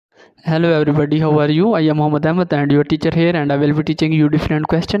Hello everybody, how are you? I am Mohammed Ahmed and your teacher here, and I will be teaching you different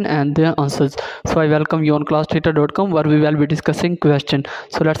questions and their answers. So I welcome you on classtheta.com where we will be discussing question.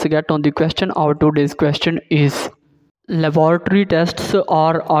 So let's get on the question. Our today's question is: laboratory tests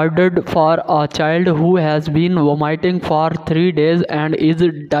are ordered for a child who has been vomiting for 3 days and is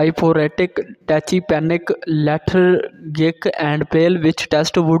diaphoretic, tachypneic, lethargic, and pale. Which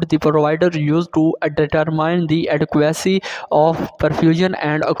test would the provider use to determine the adequacy of perfusion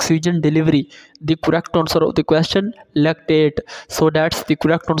and oxygen delivery? The correct answer of the question: lactate. So that's the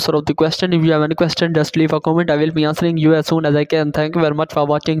correct answer of the question. If you have any question, just leave a comment. I will be answering you as soon as I can. Thank you very much for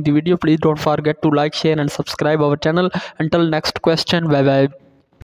watching the video. Please don't forget to like, share, and subscribe our channel. Until next question, bye bye.